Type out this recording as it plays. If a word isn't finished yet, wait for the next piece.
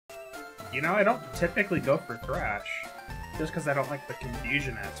You know, I don't typically go for Thrash, just because I don't like the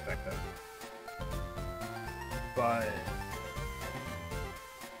confusion aspect of it. But...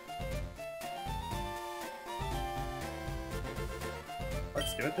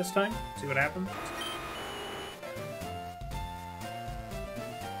 let's do it this time, see what happens.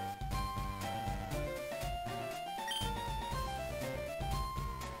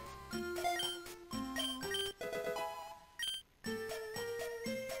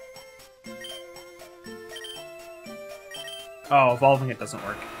 Oh, evolving it doesn't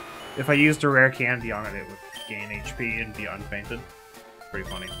work. If I used a rare candy on it, it would gain HP and be unfainted. Pretty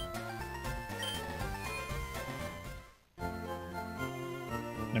funny.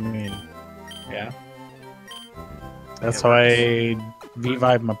 I mean, yeah. That's how I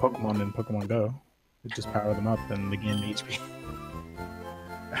revive my Pokemon in Pokemon Go. I just power them up and they gain HP.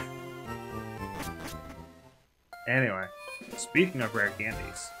 Anyway, speaking of rare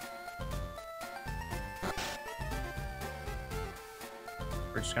candies,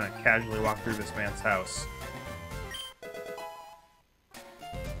 we're just gonna casually walk through this man's house.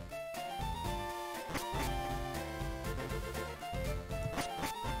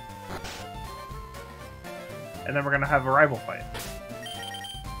 And then we're gonna have a rival fight.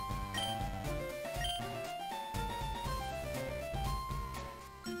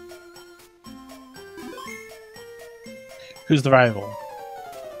 Who's the rival?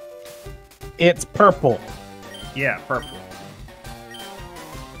 It's purple. Yeah, purple.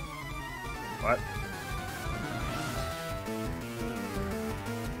 What?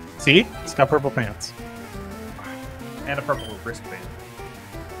 See? It's got purple pants. And a purple wristband.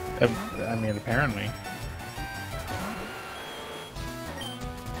 I mean, apparently.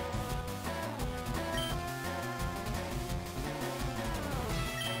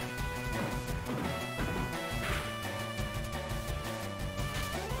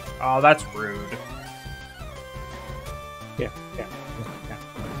 Oh, that's rude. Yeah.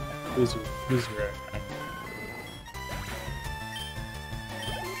 Who's your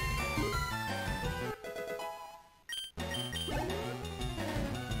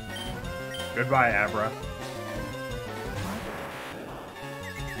Goodbye, Abra.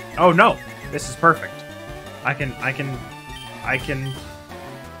 Oh no! This is perfect. I can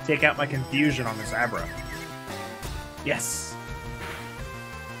take out my confusion on this Abra. Yes!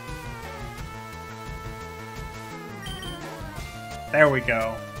 There we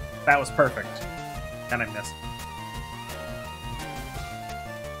go. That was perfect. And I missed.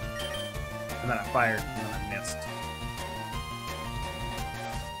 And then I fired, and then I missed.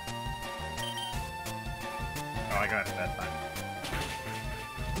 Oh, I got it that time.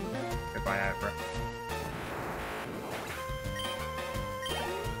 Goodbye, Abra.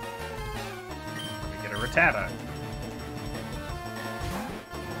 Let me get a Rattata.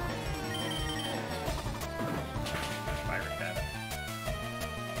 Bye, Rattata.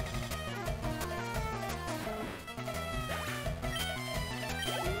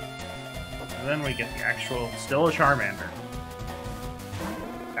 And then we get the actual, still a Charmander.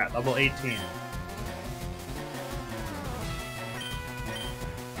 At level 18.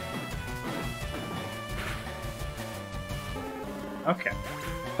 Okay.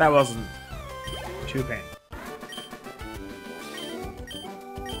 That wasn't too painful.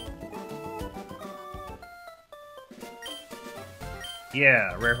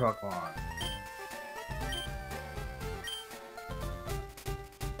 Yeah, rare Pokemon.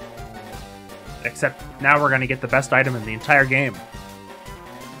 Except now we're gonna get the best item in the entire game.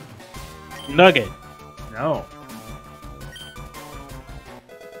 Nugget? No.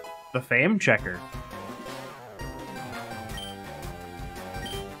 The Fame Checker.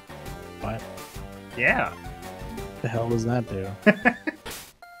 What Yeah. the hell does that do?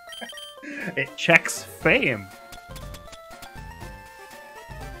 It checks fame.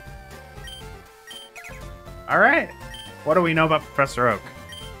 Alright. What do we know about Professor Oak?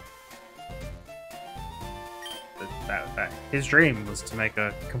 His dream was to make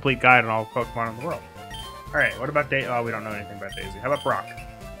a complete guide on all Pokemon in the world. Alright, what about Daisy? Oh, we don't know anything about Daisy. How about Brock?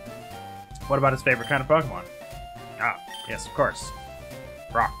 What about his favorite kind of Pokemon? Ah, yes, of course.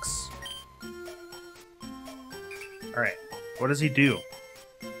 Rocks. Alright, what does he do?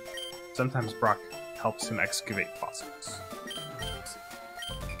 Sometimes Brock helps him excavate fossils.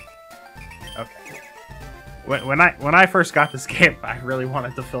 Okay. When I first got this game, I really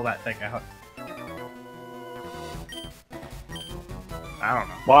wanted to fill that thing out. I don't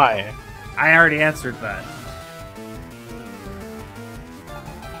know. Why? I already answered that.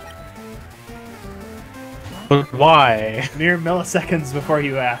 But why? Mere milliseconds before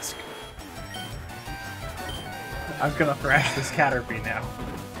you ask. I'm gonna thrash this Caterpie now.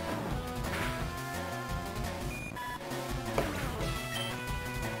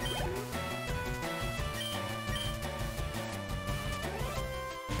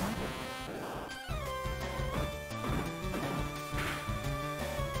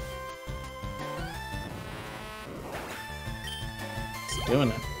 doing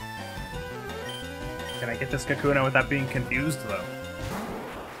it. Can I get this Kakuna without being confused, though?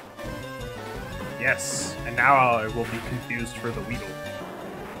 Yes, and now I will be confused for the Weedle.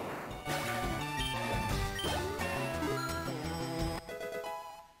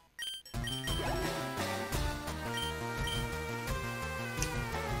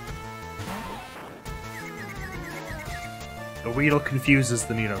 The Weedle confuses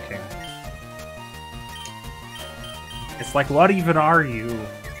the Nidoking. It's like, what even are you?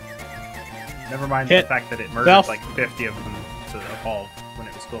 Never mind the fact that it murdered like 50 of them to evolve when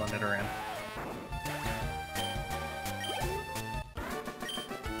it was still a Nidoran.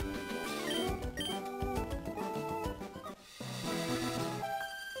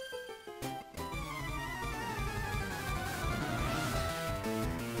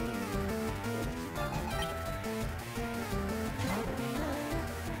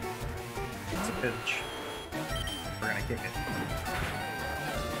 It's a pinch. We're gonna kick it.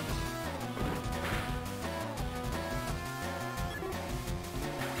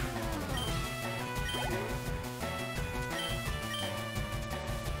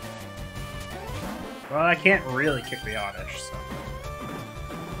 Well, I can't really kick the Oddish, so...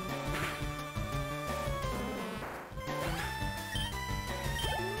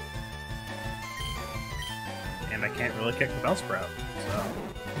 And I can't really kick the Bellsprout, so...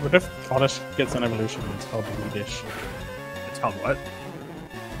 What if Oddish gets an evolution? It's called Weirdish. It's called what?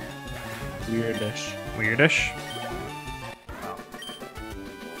 Weirdish. Weirdish? Oh.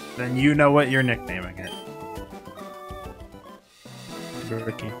 Then you know what you're nicknaming it.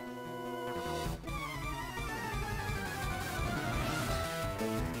 Ricky.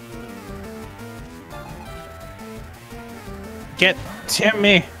 Get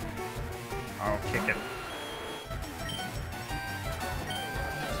Timmy! I'll kick it.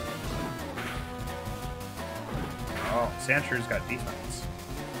 Oh, Sandshrews got defense.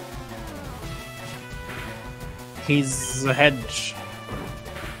 He's a hedge.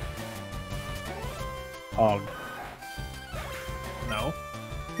 Hog. No.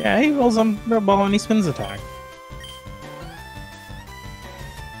 Yeah, he rolls on the ball and he spins attack.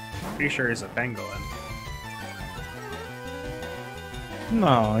 Pretty sure he's a pangolin.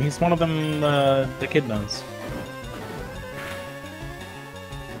 No, he's one of them the kid knows.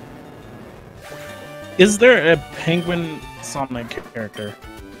 Is there a penguin Sonic character?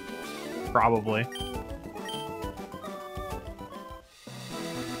 Probably.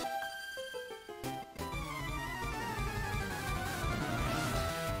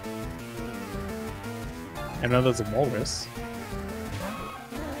 I know there's a walrus.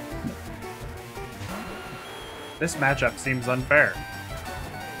 This matchup seems unfair.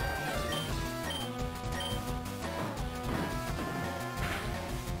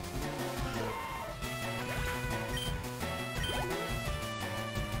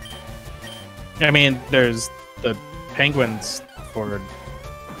 I mean, there's the penguins for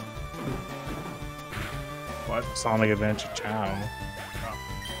What? Sonic Adventure Chow. Oh.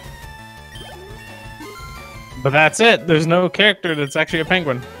 But that's it. There's no character that's actually a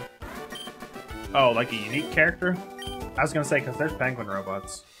penguin. Oh, like a unique character? I was gonna say, because there's penguin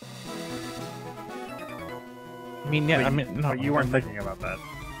robots. I mean, yeah, But I mean, no, But you weren't thinking about that.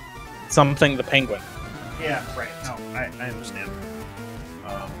 something the penguin. Yeah, right. No, I understand.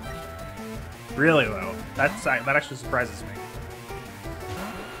 Really, though, that actually surprises me.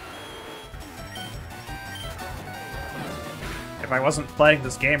 If I wasn't playing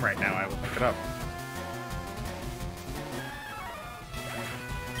this game right now, I would look it up.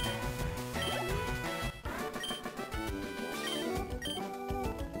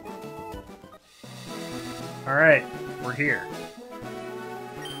 Alright, we're here.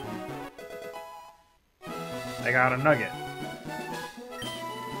 I got a nugget.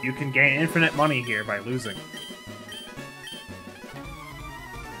 You can gain infinite money here by losing.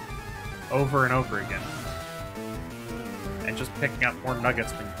 Over and over again. And just picking up more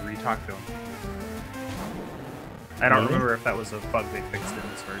nuggets when you re-talk to them. I don't remember if that was a bug they fixed in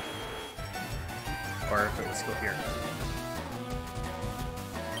this version. Or if it was still here.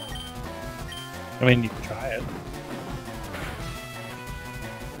 I mean, you can try it.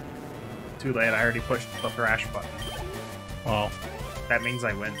 Too late, I already pushed the thrash button. Well, That means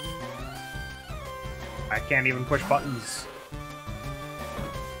I win. I can't even push buttons.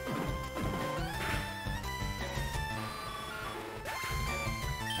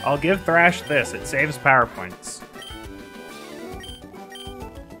 I'll give Thrash this, it saves power points.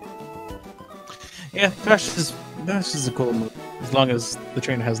 yeah, Thrash is a cool move. As long as the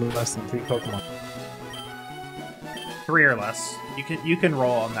trainer has less than 3 Pokemon. 3 or less. You can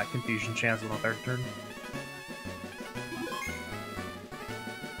roll on that confusion chance on the 3rd turn.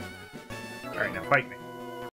 Alright, now fight me.